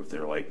through, if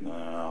they're like,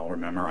 I'll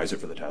memorize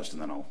it for the test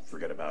and then I'll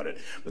forget about it,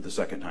 but the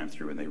second time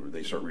through, and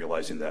they start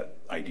realizing that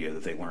idea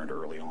that they learned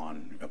early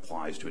on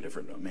applies to a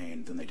different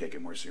domain, then they take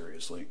it more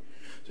seriously.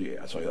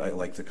 So I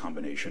like the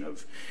combination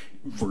of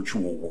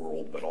virtual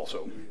world, but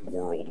also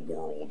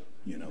world.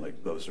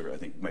 Like those are, I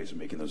think, ways of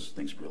making those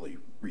things really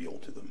real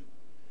to them.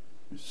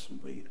 There's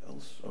somebody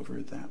else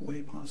over that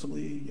way,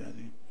 possibly. Yeah,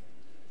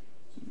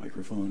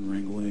 microphone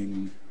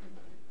wrangling.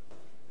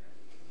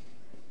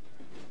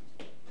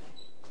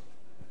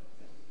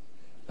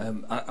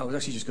 I was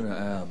actually just going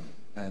to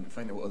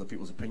find out what other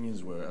people's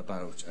opinions were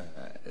about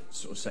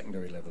sort of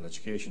secondary level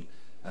education,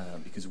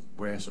 because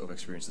we're sort of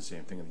experiencing the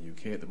same thing in the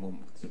UK at the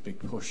moment. There's a big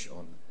push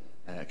on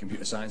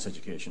computer science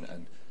education,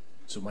 and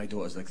so my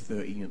daughter's like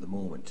 13 at the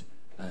moment,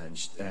 and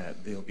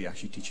they'll be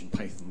actually teaching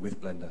Python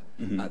with Blender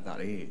at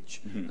that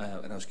age. And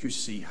I was curious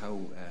to see how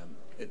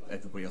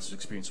everybody else's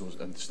experience was,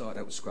 and they started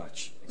out with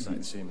Scratch, exactly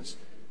the same as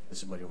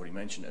somebody already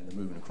mentioned, and they're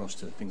moving across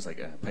to things like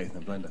Python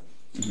and Blender.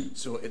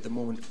 So at the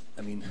moment,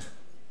 I mean,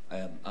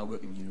 I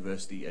work in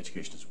university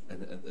education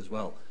as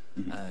well,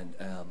 and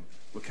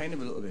we're kind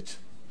of a little bit,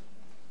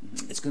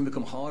 it's going to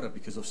become harder,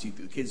 because obviously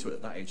the kids who are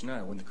at that age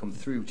now, when they come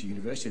through to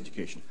university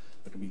education,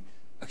 they're going to be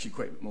actually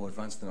quite a bit more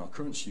advanced than our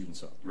current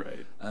students are.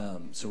 Right.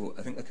 So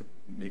I think that could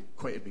make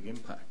quite a big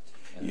impact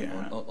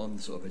on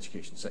the sort of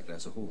education sector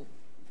as a whole.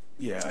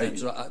 Yeah.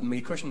 So my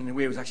question in a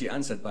way was actually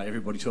answered by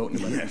everybody talking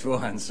about it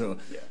beforehand. So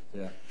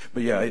yeah.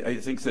 But yeah, I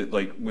think that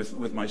like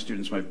with my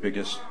students, my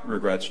biggest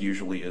regrets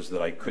usually is that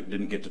I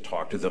didn't get to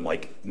talk to them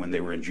like when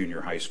they were in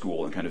junior high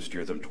school and kind of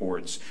steer them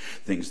towards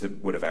things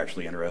that would have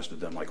actually interested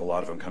them. Like a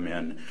lot of them come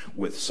in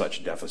with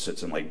such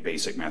deficits in like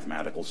basic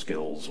mathematical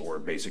skills or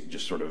basic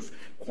just sort of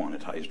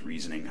quantized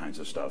reasoning kinds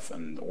of stuff,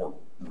 or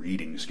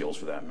reading skills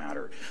for that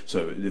matter.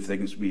 So if they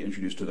can be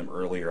introduced to them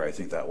earlier, I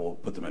think that will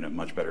put them in a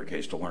much better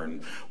case to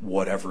learn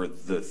whatever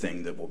the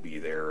thing that will be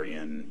there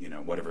in,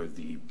 whatever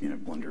the,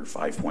 Blender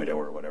 5.0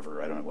 or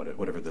whatever, I don't know,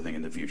 whatever the thing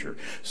in the future.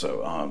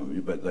 So,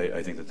 but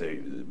I think that they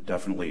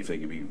definitely, if they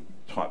can be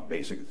taught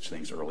basic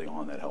things early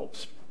on, that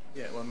helps.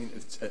 Yeah, well, I mean,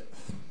 it's,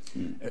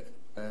 in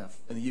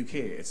the UK,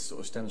 it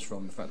sort of stems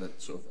from the fact that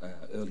sort of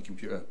early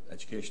computer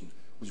education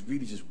was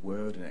really just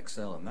Word and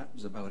Excel, and that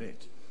was about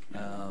it.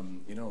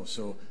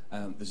 So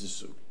there's this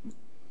sort of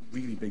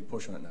really big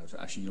push on it now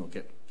to actually,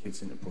 get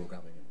kids into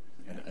programming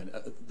and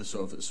the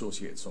sort of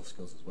associated soft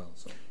skills as well.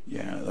 So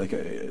yeah, like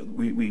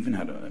we even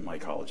had in my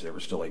college, there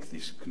were still like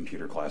these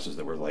computer classes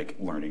that were like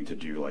learning to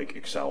do like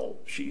Excel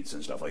sheets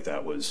and stuff like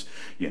that was,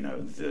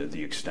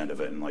 the extent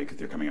of it, and like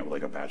they're coming up with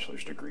like a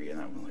bachelor's degree, and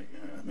that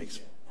like makes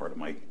part of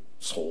my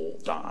soul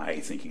die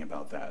thinking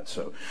about that.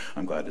 So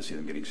I'm glad to see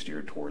them getting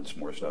steered towards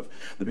more stuff.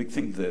 The big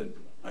thing that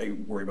I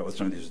worry about with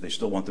some of these is they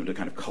still want them to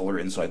kind of color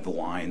inside the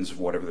lines of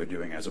whatever they're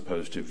doing, as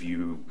opposed to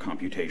view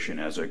computation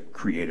as a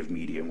creative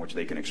medium which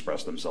they can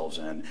express themselves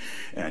in.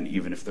 And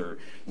even if they're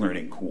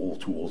learning cool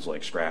tools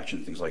like Scratch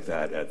and things like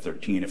that at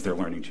 13, if they're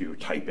learning to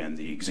type in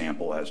the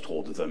example as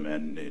told to them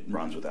and it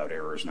runs without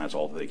errors and that's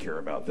all that they care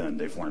about, then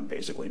they've learned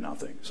basically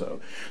nothing.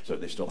 So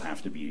they still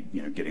have to be,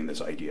 getting this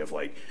idea of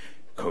like,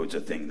 code's a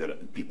thing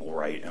that people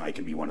write and I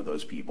can be one of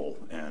those people,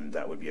 and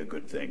that would be a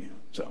good thing.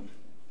 So.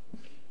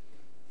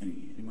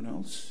 Anyone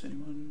else?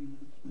 Anyone?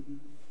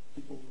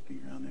 People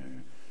looking around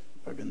there?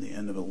 Probably been the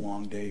end of a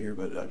long day here,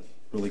 but I'm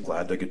really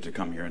glad to get to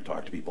come here and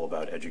talk to people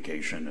about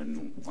education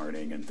and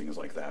learning and things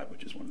like that,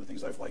 which is one of the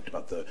things I've liked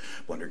about the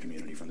Blender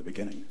community from the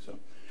beginning. So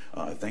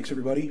thanks,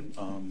 everybody.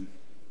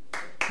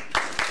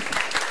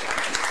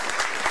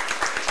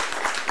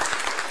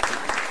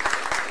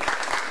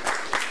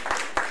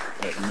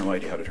 I have no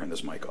idea how to turn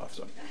this mic off,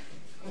 so.